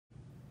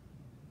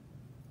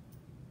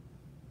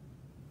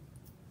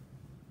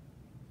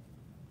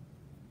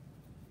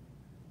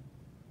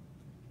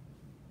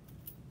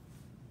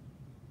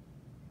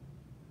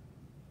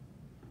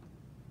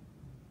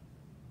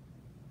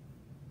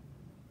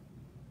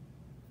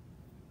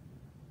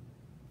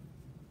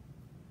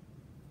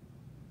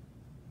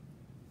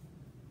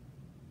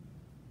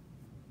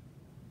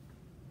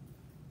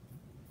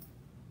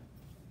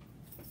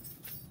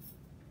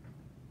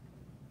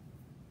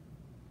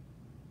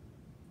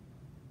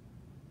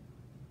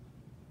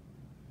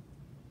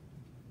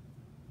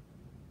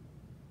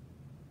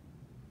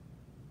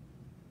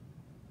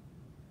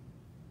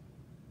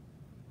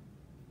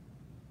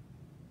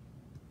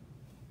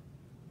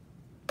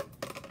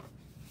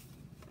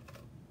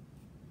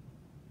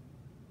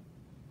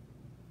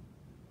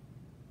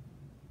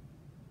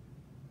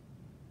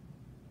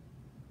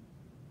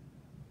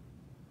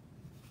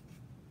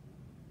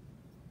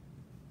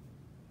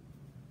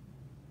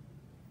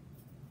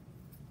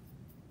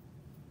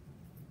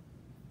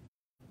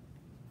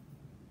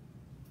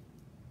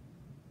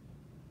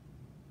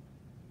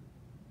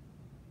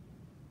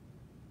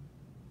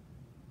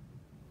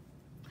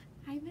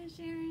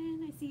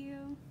Sharon, I see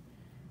you.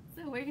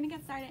 So we're gonna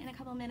get started in a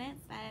couple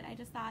minutes, but I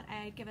just thought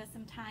I'd give us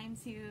some time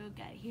to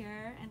get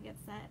here and get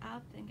set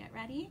up and get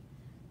ready.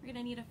 We're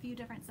gonna need a few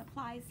different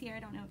supplies here. I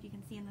don't know if you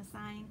can see in the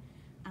sign.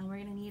 We're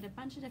gonna need a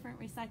bunch of different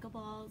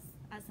recyclables,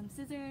 some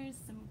scissors,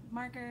 some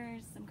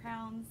markers, some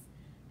crowns,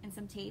 and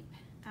some tape.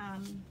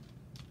 And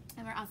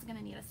we're also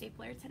gonna need a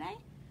stapler today.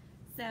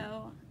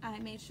 So I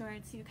made sure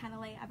to kind of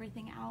lay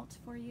everything out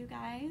for you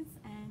guys,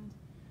 and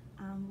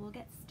we'll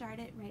get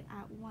started right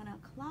at 1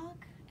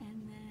 o'clock,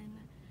 and then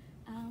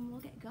we'll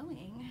get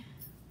going.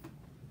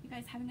 You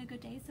guys having a good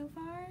day so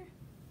far?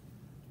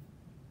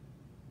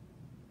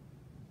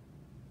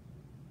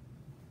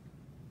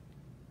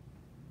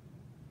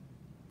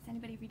 Is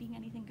anybody reading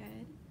anything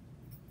good?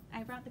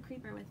 I brought the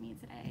creeper with me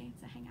today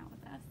to hang out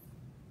with us.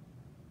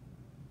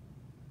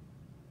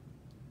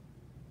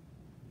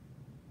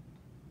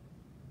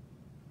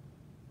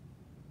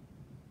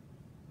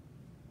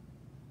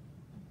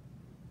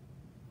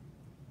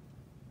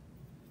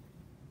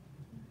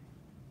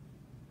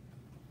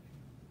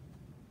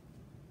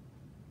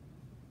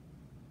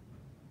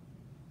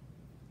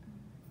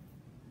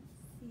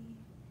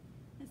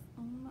 It's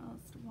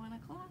almost 1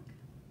 o'clock.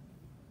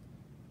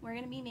 We're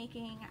going to be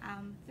making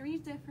 3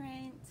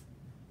 different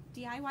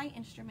DIY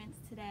instruments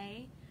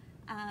today.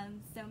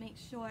 So make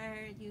sure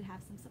you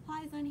have some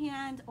supplies on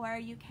hand, or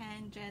you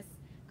can just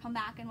come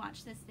back and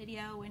watch this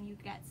video when you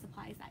get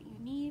supplies that you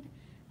need,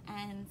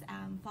 and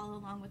follow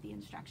along with the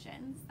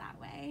instructions that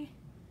way.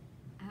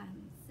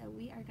 So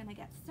we are going to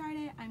get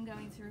started. I'm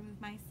going to remove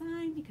my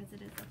sign because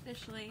it is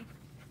officially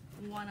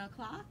 1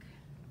 o'clock.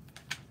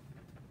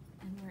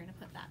 And we're going to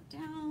put that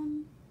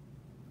down.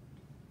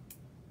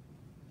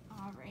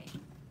 All right.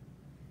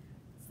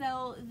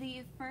 So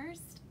the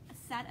first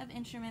set of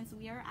instruments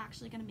we are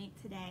actually going to make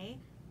today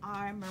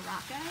are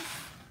maracas.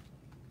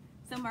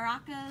 So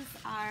maracas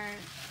are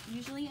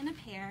usually in a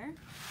pair,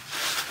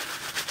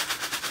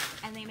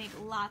 and they make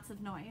lots of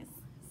noise.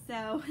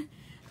 So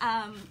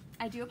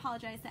I do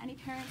apologize to any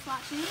parents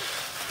watching.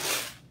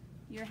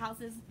 Your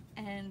houses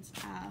and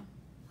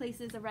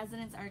places of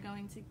residence are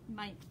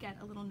might get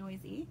a little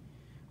noisy.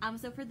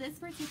 So for this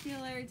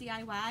particular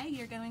DIY,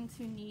 you're going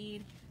to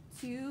need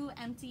 2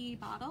 empty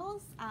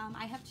bottles.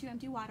 I have 2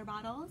 empty water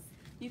bottles.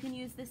 You can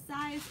use this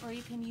size, or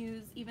you can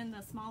use even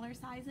the smaller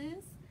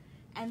sizes.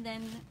 And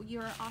then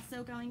you're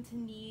also going to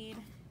need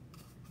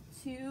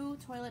 2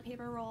 toilet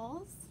paper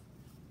rolls.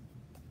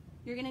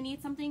 You're going to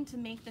need something to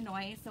make the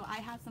noise, so I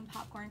have some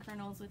popcorn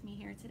kernels with me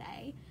here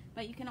today.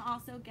 But you can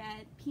also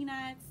get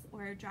peanuts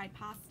or dried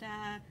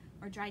pasta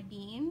or dried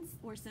beans,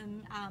 or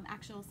some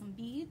some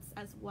beads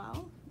as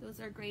well. Those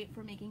are great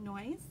for making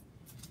noise.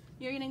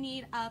 You're gonna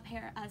need a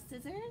pair of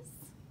scissors,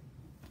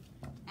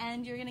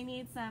 and you're gonna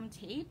need some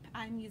tape.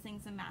 I'm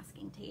using some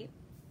masking tape.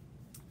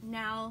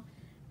 Now,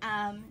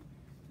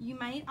 you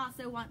might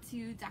also want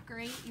to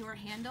decorate your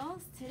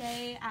handles.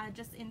 Today,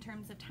 just in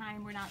terms of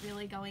time, we're not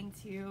really going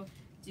to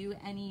do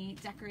any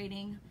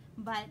decorating,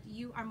 but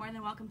you are more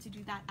than welcome to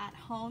do that at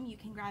home. You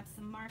can grab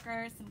some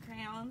markers, some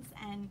crayons,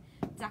 and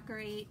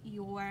decorate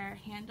your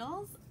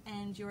handles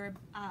and your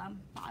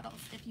bottles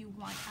if you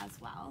want as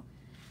well.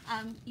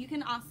 You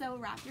can also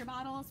wrap your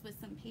bottles with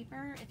some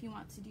paper if you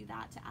want to do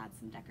that, to add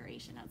some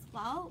decoration as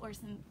well, or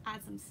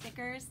add some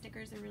stickers.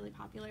 Stickers are really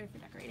popular for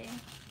decorating.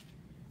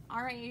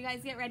 All right, you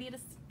guys ready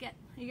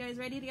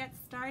to get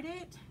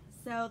started?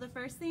 So the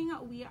first thing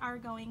we are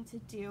going to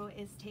do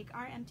is take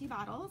our empty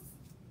bottles,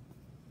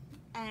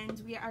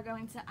 and we are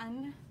going to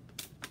uncap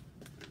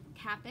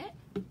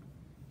it,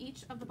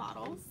 each of the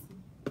bottles,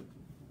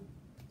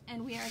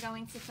 and we are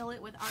going to fill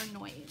it with our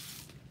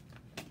noise.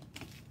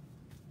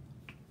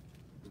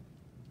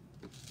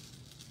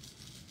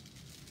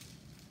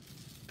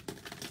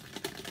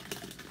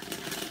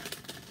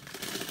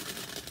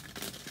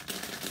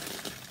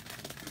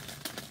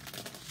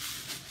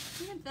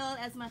 You can fill it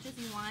as much as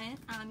you want.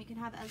 You can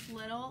have as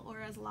little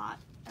or as lot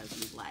as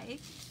you'd like.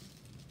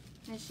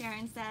 Miss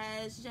Sharon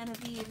says,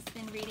 Genevieve's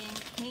been reading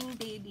King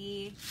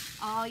Baby.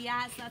 Oh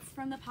yes, that's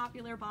from the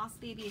popular Boss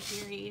Baby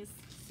series.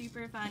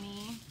 Super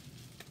funny.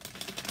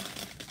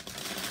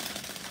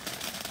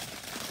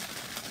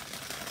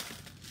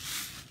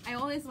 I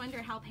always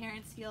wonder how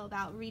parents feel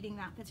about reading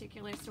that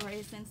particular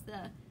story, since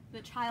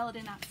the child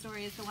in that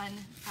story is the one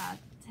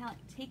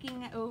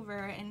taking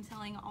over and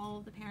telling all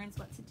of the parents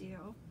what to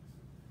do.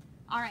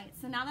 All right,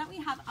 so now that we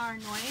have our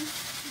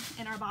noise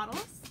in our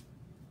bottles,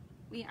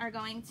 we are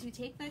going to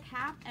take the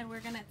cap and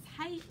we're going to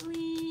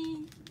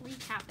tightly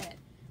recap it.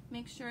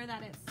 Make sure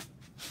that it's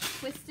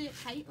twisted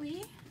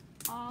tightly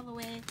all the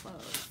way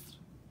closed.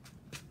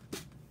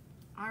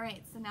 All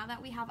right, so now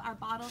that we have our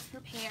bottles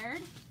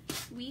prepared,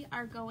 we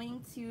are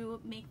going to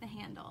make the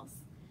handles.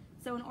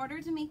 So in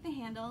order to make the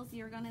handles,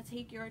 you're going to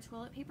take your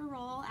toilet paper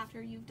roll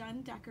after you've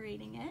done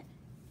decorating it.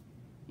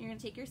 You're going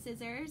to take your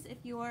scissors.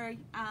 If you're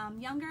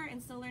younger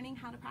and still learning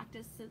how to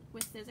practice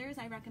with scissors,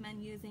 I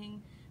recommend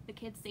using the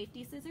kids'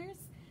 safety scissors.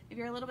 If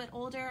you're a little bit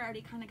older,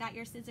 already kind of got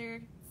your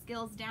scissor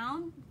skills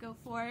down, go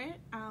for it.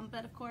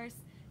 But of course,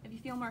 if you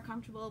feel more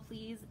comfortable,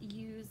 please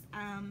use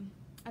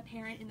a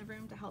parent in the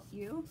room to help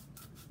you.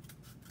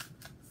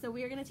 So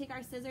we are going to take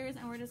our scissors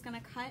and we're just going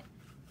to cut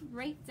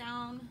right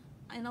down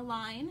in a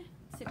line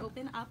to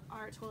open up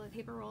our toilet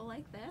paper roll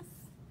like this.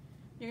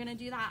 You're going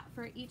to do that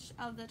for each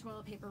of the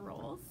toilet paper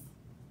rolls.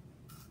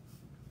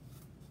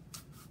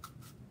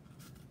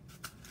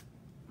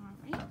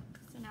 Alright,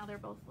 so now they're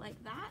both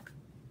like that.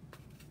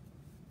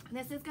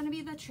 This is going to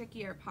be the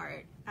trickier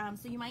part,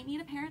 so you might need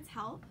a parent's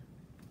help,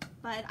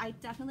 but I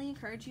definitely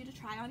encourage you to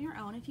try on your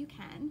own if you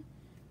can.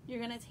 You're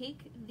going to take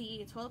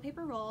the toilet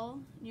paper roll,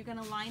 and you're going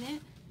to line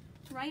it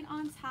right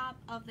on top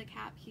of the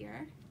cap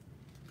here,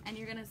 and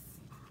you're going to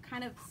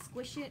kind of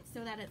squish it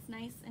so that it's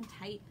nice and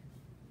tight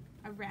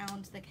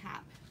around the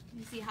cap.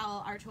 You see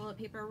how our toilet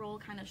paper roll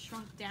kind of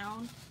shrunk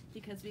down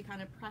because we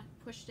kind of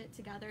pushed it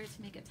together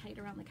to make it tight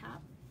around the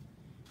cap.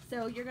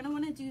 So you're going to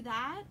want to do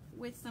that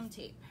with some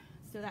tape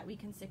so that we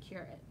can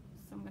secure it.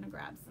 So I'm going to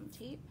grab some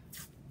tape.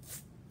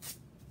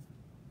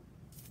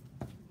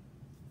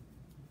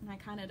 And I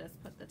kind of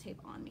just put the tape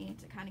on me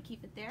to kind of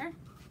keep it there.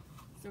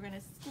 So we're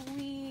going to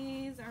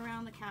squeeze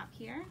around the cap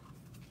here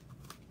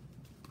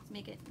to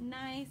make it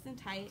nice and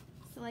tight.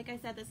 So like I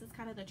said, this is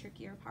kind of the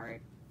trickier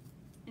part.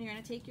 And you're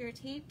going to take your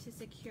tape to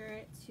secure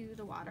it to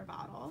the water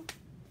bottle.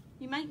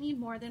 You might need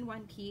more than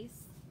one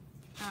piece,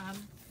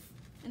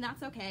 and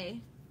that's okay.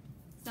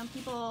 Some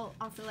people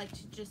also like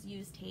to just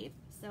use tape,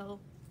 so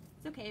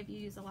it's okay if you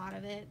use a lot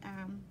of it.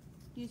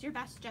 Use your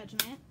best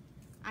judgment.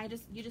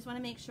 You just want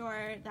to make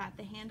sure that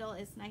the handle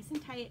is nice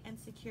and tight and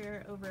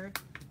secure over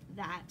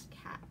that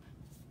cap.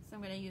 So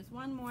I'm going to use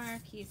one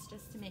more piece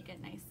just to make it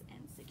nice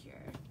and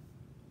secure.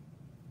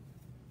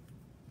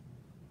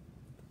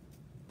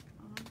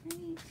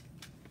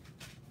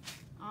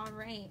 All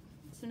right.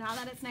 So now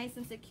that it's nice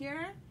and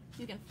secure,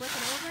 you can flip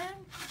it over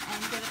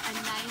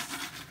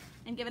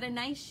and give it a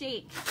nice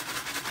shake.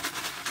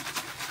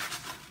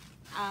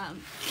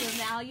 So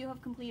now you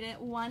have completed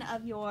one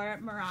of your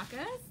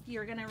maracas.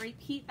 You're going to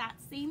repeat that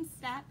same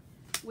step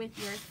with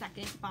your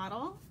second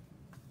bottle.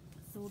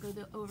 So we'll go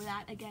over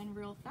that again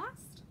real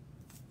fast.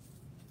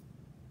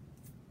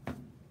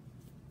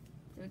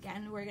 So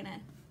again, we're going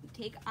to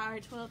take our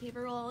toilet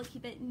paper roll,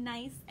 keep it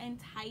nice and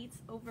tight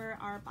over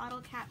our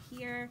bottle cap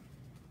here,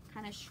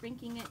 kind of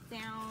shrinking it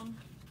down.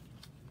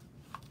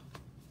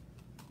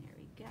 There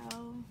we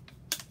go.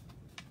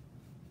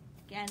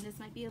 Again, this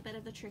might be a bit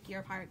of the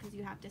trickier part because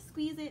you have to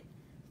squeeze it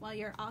while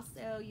you're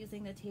also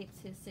using the tape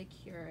to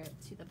secure it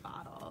to the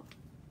bottle.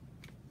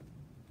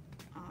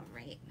 All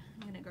right,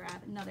 I'm going to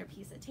grab another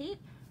piece of tape.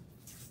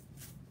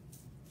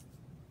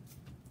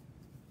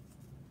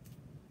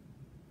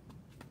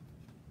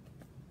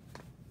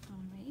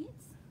 All right,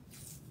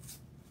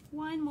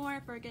 one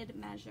more for good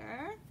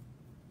measure.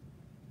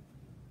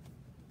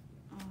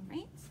 All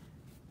right,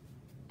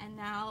 and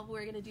now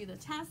we're going to do the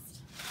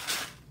test,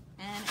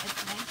 and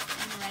it's nice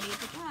and ready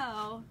to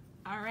go.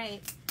 All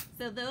right,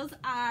 so those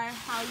are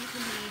how you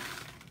can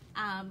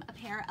make a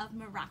pair of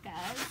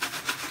maracas.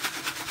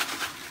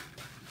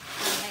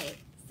 All right,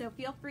 so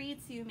feel free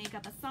to make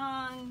up a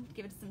song,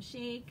 give it some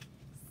shake,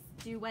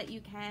 do what you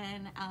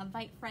can,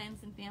 invite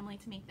friends and family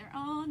to make their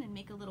own and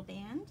make a little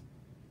band.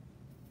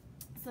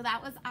 So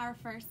that was our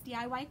first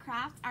DIY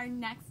craft. Our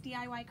next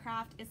DIY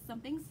craft is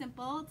something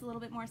simple. It's a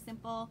little bit more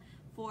simple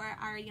for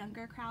our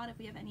younger crowd if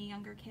we have any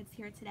younger kids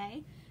here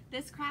today.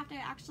 This craft I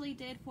actually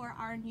did for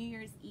our New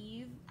Year's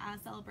Eve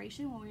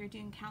celebration when we were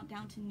doing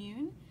countdown to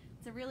noon.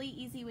 It's a really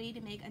easy way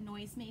to make a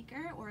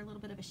noisemaker or a little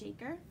bit of a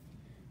shaker.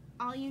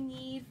 All you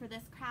need for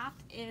this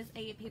craft is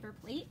a paper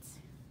plate.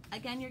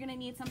 Again, you're going to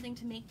need something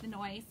to make the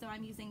noise, so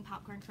I'm using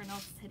popcorn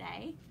kernels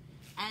today.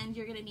 And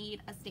you're going to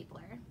need a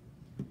stapler.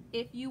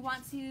 If you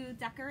want to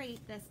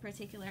decorate this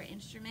particular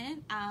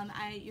instrument,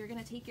 you're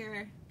going to take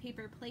your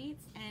paper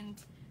plates and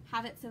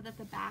have it so that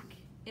the back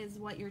is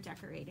what you're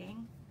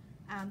decorating.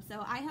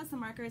 So I have some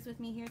markers with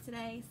me here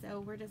today, so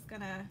we're just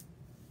going to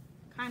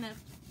kind of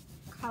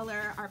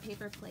color our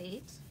paper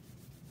plate.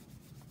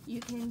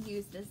 You can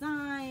use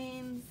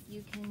designs,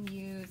 you can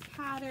use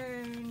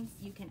patterns,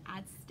 you can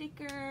add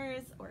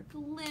stickers or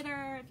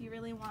glitter if you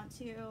really want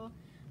to.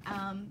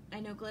 I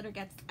know glitter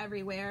gets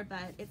everywhere,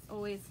 but it's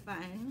always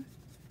fun.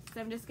 So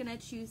I'm just gonna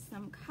choose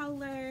some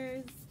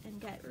colors and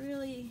get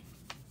really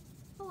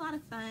a lot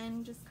of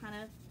fun just kind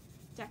of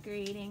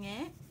decorating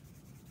it.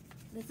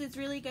 This is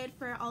really good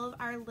for all of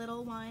our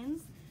little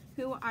ones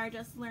who are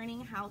just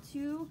learning how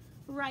to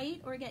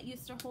write or get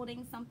used to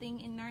holding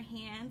something in their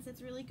hands.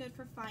 It's really good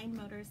for fine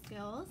motor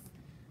skills,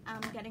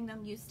 getting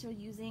them used to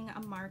using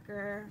a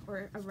marker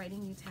or a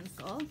writing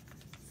utensil.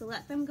 So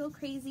let them go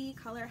crazy,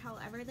 color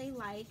however they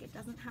like. It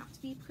doesn't have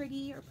to be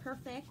pretty or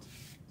perfect.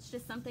 It's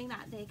just something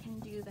that they can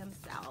do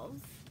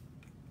themselves.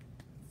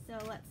 So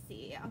let's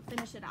see, I'll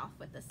finish it off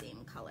with the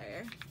same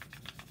color.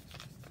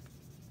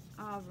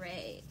 All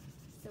right,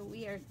 so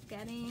we are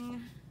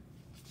getting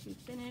to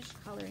finish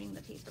coloring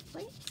the paper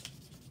plate.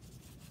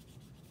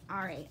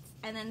 All right,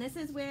 and then this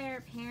is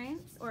where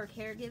parents or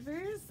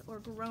caregivers or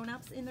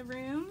grown-ups in the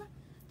room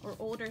or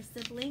older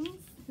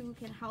siblings who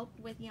can help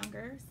with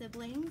younger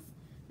siblings,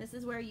 this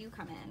is where you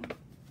come in.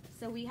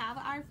 So we have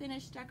our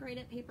finished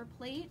decorated paper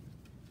plate.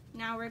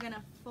 Now we're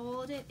gonna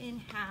fold it in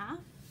half,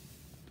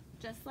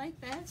 just like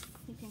this.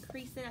 You can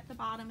crease it at the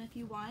bottom if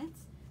you want,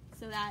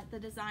 so that the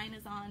design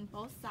is on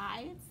both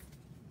sides.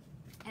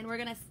 And we're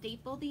gonna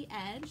staple the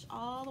edge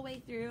all the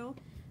way through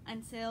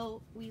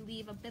until we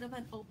leave a bit of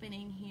an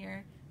opening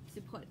here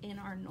to put in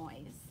our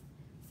noise.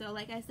 So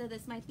like I said,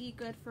 this might be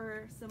good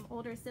for some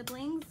older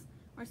siblings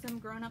or some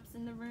grown-ups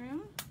in the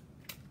room.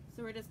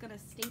 So we're just gonna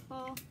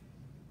staple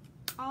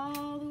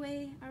all the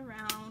way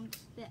around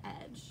the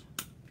edge.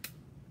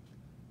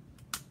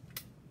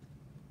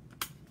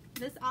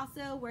 This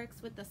also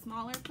works with the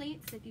smaller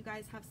plates if you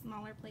guys have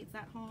smaller plates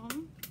at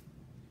home.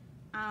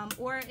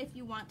 Or if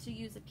you want to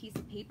use a piece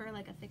of paper,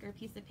 like a thicker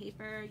piece of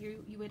paper,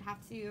 you would have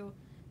to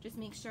just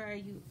make sure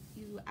you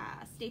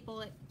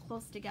staple it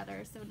close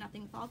together so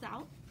nothing falls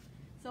out.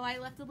 So I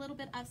left a little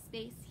bit of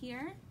space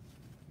here.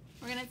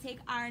 We're gonna take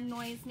our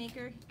noise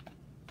maker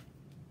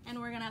and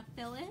we're gonna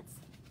fill it.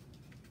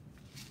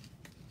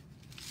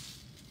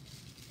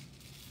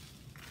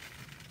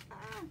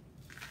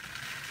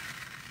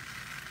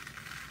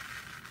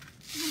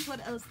 You can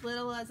put as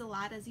little as a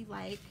lot as you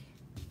like.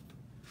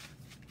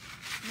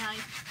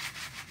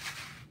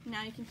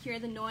 Now you can hear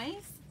the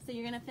noise. So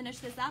you're gonna finish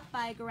this up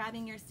by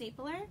grabbing your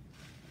stapler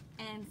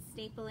and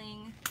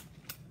stapling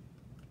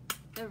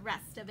the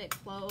rest of it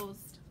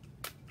closed.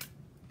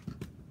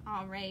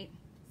 All right,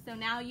 so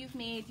now you've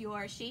made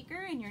your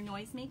shaker and your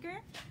noise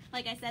maker.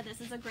 Like I said, this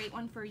is a great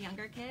one for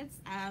younger kids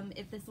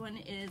if this one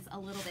is a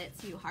little bit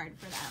too hard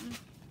for them.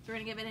 So we're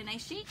gonna give it a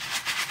nice shake.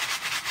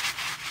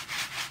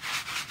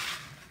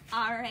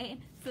 All right,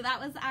 so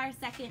that was our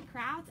second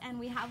craft, and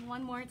we have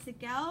one more to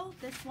go.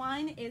 This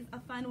one is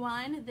a fun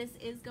one. This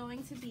is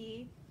going to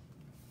be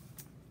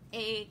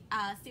a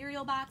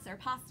cereal box or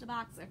pasta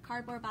box or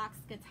cardboard box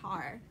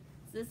guitar.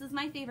 So this is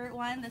my favorite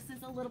one. This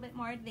is a little bit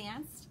more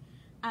advanced.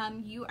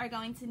 You are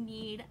going to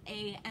need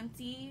a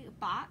empty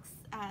box.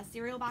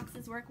 Cereal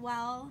boxes work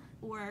well,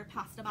 or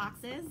pasta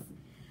boxes.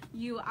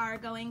 You are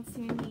going to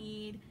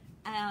need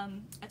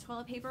a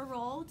toilet paper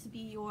roll to be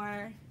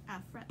your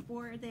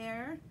fretboard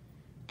there.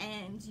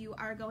 And you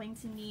are going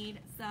to need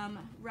some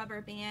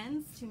rubber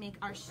bands to make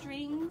our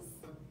strings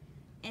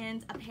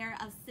and a pair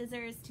of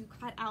scissors to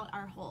cut out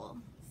our hole.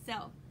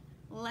 So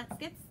let's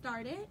get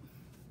started.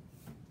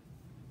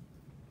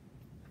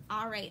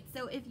 All right,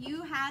 so if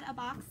you had a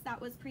box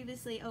that was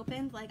previously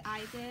opened like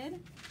I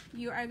did,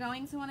 you are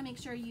going to want to make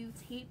sure you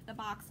tape the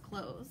box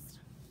closed.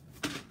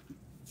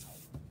 So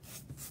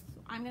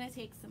I'm going to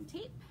take some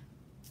tape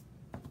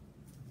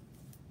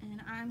and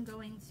I'm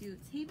going to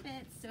tape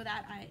it so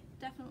that it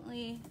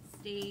definitely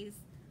stays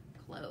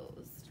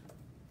closed.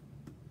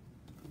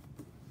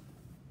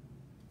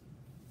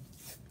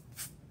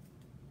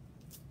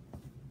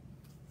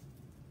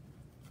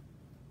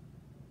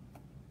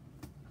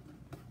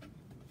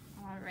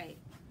 All right,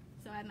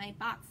 so I have my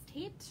box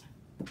taped.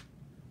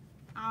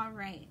 All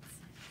right,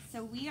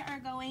 so we are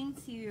going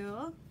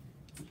to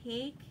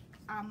take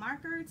a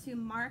marker to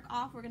mark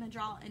off. We're going to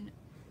draw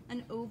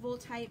an oval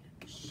type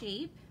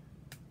shape.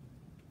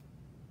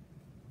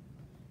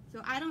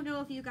 So I don't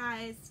know if you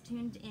guys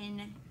tuned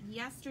in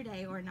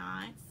yesterday or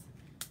not,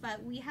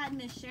 but we had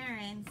Miss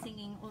Sharon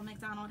singing Old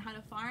MacDonald Had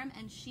a Farm,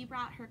 and she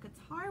brought her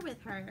guitar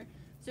with her.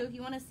 So if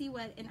you want to see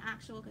what an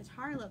actual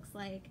guitar looks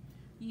like,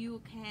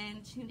 you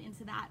can tune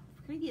into that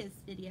previous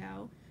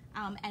video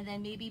and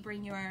then maybe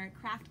bring your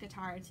craft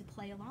guitar to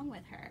play along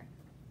with her.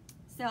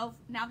 So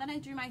now that I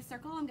drew my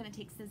circle, I'm going to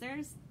take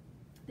scissors.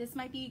 This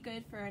might be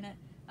good for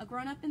a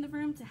grown-up in the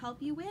room to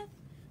help you with,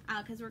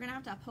 because we're going to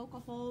have to poke a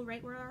hole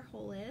right where our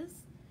hole is.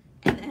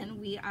 And then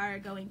we are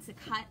going to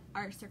cut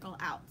our circle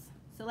out.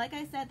 So like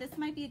I said, this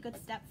might be a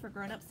good step for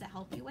grown-ups to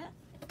help you with.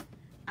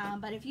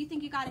 But if you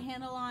think you got a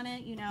handle on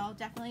it, you know,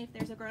 definitely if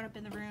there's a grown-up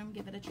in the room,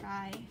 give it a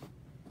try.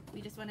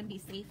 We just want to be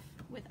safe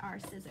with our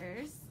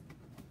scissors,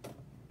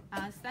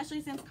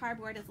 especially since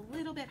cardboard is a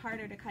little bit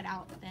harder to cut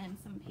out than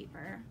some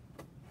paper.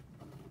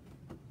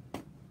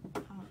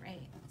 All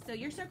right, so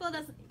your circle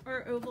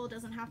or oval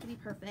doesn't have to be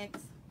perfect.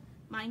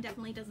 Mine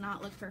definitely does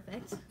not look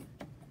perfect.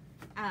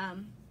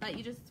 But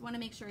you just want to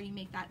make sure you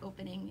make that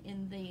opening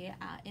in the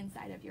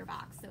inside of your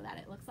box so that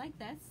it looks like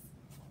this.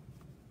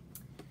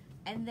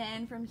 And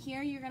then from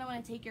here, you're going to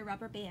want to take your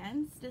rubber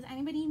bands. Does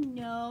anybody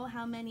know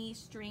how many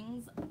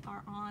strings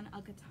are on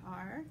a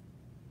guitar?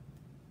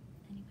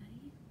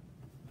 Anybody?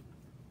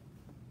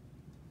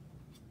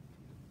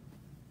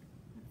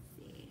 Let's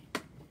see.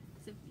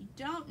 So if you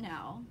don't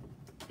know,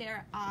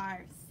 there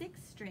are 6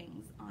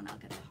 strings on a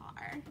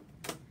guitar.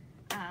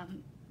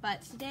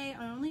 But today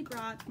I only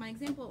brought, my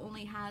example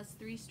only has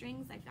 3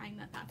 strings. I find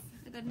that that's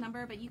a good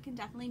number, but you can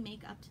definitely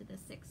make up to the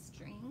 6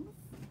 strings.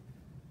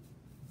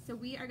 So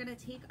we are going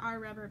to take our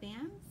rubber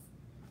bands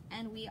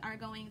and we are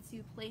going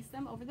to place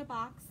them over the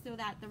box so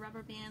that the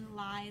rubber band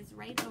lies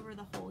right over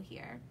the hole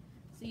here.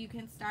 So you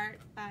can start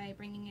by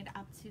bringing it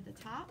up to the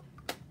top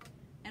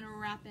and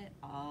wrap it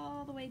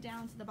all the way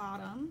down to the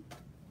bottom.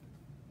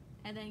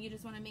 And then you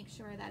just want to make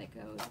sure that it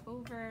goes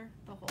over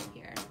the hole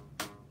here.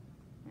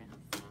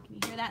 Can you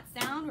Hear that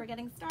sound? We're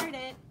getting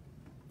started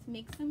to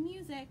make some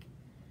music.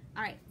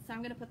 All right, so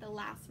I'm gonna put the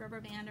last rubber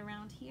band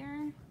around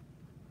here,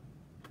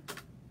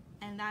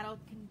 and that'll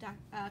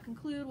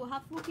conclude.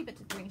 We'll keep it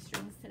to 3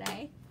 strings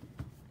today.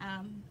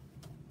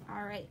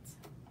 All right,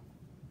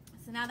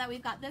 so now that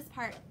we've got this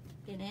part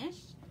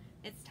finished,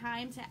 it's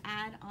time to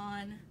add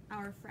on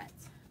our fret,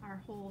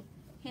 our whole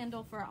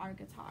handle for our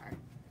guitar.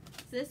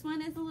 So this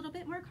one is a little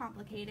bit more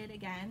complicated.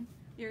 Again,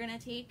 you're gonna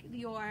take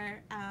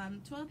your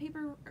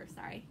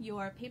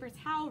your paper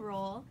towel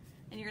roll,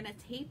 and you're gonna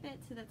tape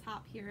it to the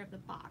top here of the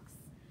box.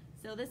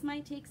 So this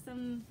might take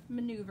some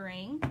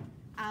maneuvering.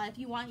 If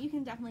you want, you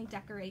can definitely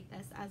decorate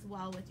this as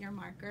well with your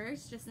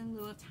markers. Just in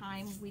lieu of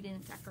time, we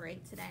didn't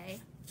decorate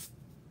today.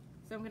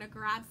 So I'm gonna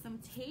grab some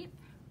tape,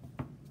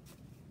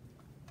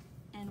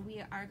 and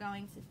we are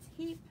going to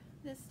tape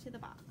this to the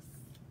box.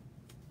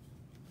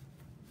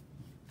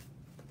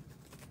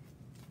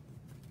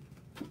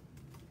 All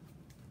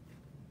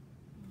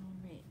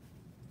right.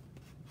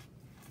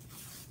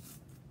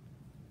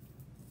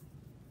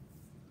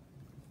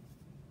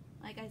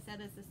 Like I said,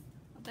 this is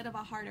a bit of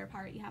a harder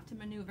part. You have to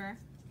maneuver.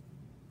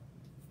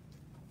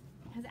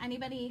 Has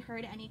anybody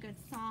heard any good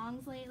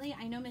songs lately?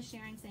 I know Miss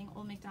Sharon sang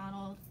Old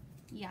MacDonald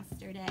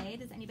yesterday.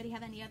 Does anybody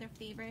have any other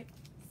favorite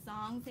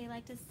songs they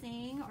like to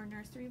sing or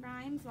nursery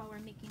rhymes while we're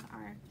making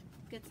our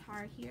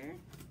guitar here?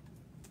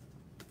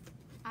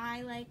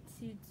 I like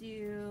to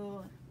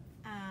do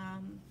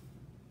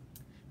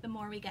The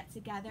More We Get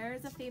Together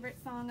is a favorite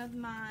song of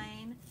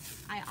mine.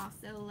 I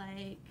also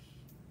like,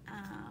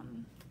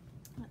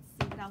 let's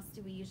see, what else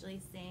do we usually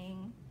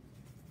sing?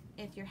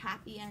 If You're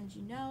Happy and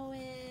You Know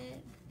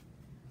It.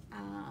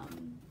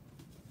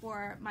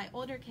 For my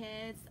older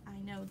kids, I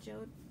know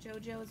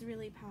JoJo is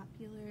really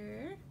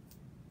popular.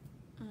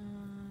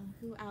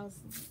 Who else?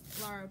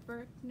 Laura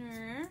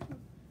Berkner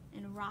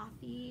and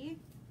Rafi.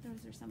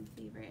 Those are some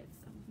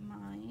favorites of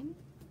mine.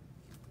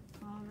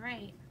 All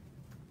right.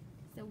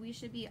 So we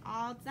should be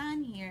all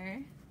done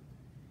here.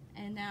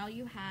 And now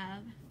you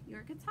have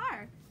your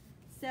guitar.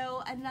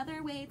 So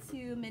another way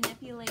to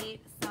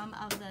manipulate some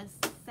of the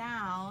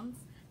sounds,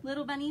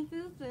 Little Bunny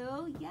Foo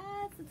Foo,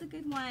 yes, it's a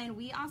good one.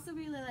 We also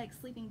really like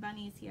Sleeping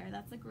Bunnies here.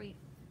 That's a great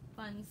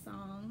fun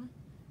song.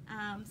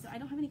 So I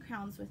don't have any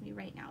crowns with me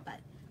right now, but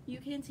you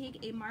can take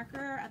a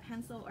marker, a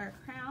pencil, or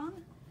a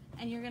crown,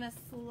 and you're gonna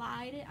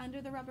slide it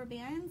under the rubber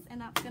bands,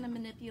 and that's gonna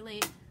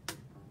manipulate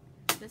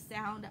the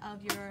sound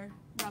of your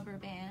rubber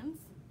bands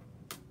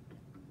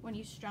when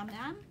you strum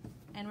them.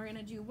 And we're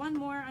gonna do one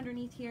more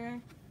underneath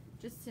here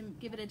just to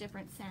give it a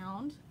different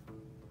sound.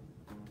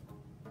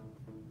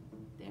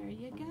 There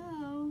you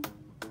go.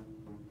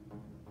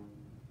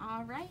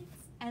 All right,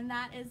 and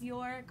that is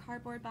your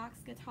cardboard box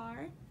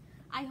guitar.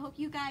 I hope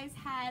you guys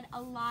had a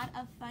lot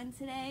of fun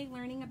today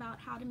learning about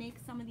how to make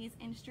some of these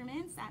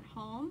instruments at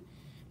home.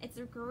 It's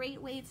a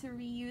great way to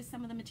reuse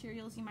some of the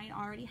materials you might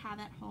already have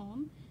at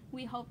home.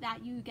 We hope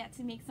that you get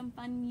to make some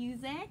fun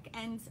music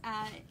and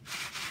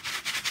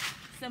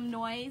some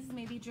noise,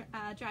 maybe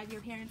drive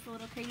your parents a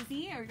little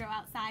crazy, or go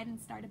outside and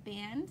start a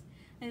band.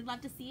 I'd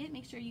love to see it.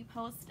 Make sure you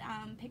post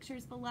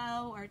pictures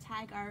below or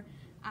tag our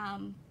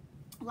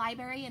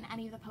library in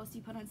any of the posts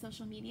you put on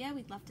social media.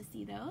 We'd love to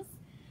see those.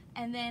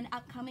 And then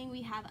upcoming,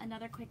 we have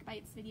another Quick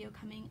Bites video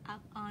coming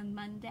up on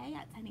Monday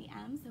at 10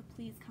 a.m. So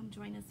please come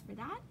join us for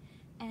that.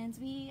 And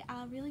we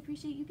really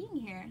appreciate you being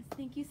here.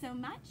 Thank you so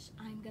much.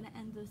 I'm gonna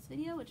end this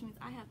video, which means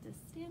I have to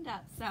stand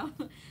up. So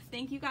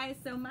thank you guys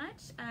so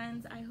much,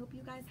 and I hope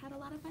you guys had a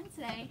lot of fun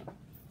today.